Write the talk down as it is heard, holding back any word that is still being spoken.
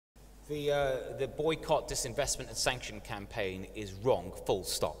The Boycott, Disinvestment and Sanction campaign is wrong, full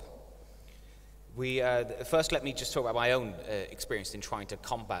stop. First, let me just talk about my own experience in trying to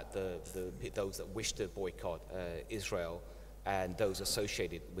combat those that wish to boycott Israel and those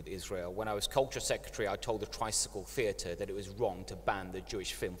associated with Israel. When I was Culture Secretary, I told the Tricycle Theatre that it was wrong to ban the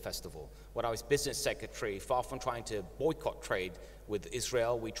Jewish Film Festival. When I was Business Secretary, far from trying to boycott trade with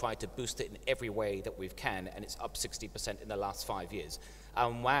Israel, we tried to boost it in every way that we can, and it's up 60% in the last 5 years.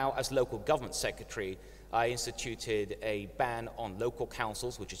 And now, as Local Government Secretary, I instituted a ban on local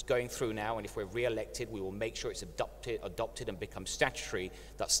councils, which is going through now, and if we're re-elected, we will make sure it's adopted and becomes statutory,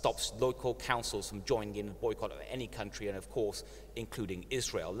 that stops local councils from joining in a boycott of any country, and of course, including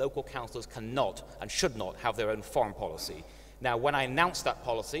Israel. Local councils cannot and should not have their own foreign policy. Now, when I announced that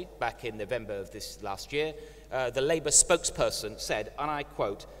policy back in November of this last year, the Labour spokesperson said, and I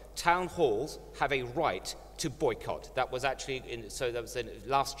quote, "Town halls have a right to boycott." That was actually,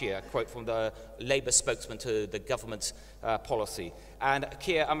 last year, a quote from the Labour spokesman to the government's policy. And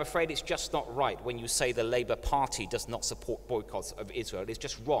Keir, I'm afraid it's just not right when you say the Labour Party does not support boycotts of Israel. It's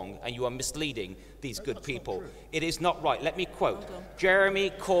just wrong, and you are misleading these good people. It is not right. Let me quote Jeremy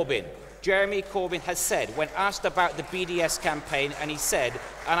Corbyn. Jeremy Corbyn has said, when asked about the BDS campaign, and he said,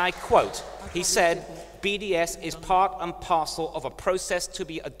 and I quote, he said, "BDS is part and parcel of a process to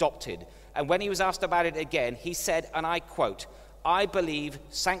be adopted." And when he was asked about it again, he said, and I quote, "I believe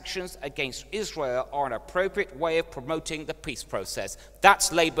sanctions against Israel are an appropriate way of promoting the peace process."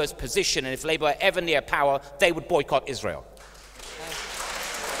 That's Labour's position, and if Labour were ever near power, they would boycott Israel.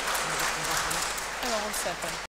 Hang on 1 second.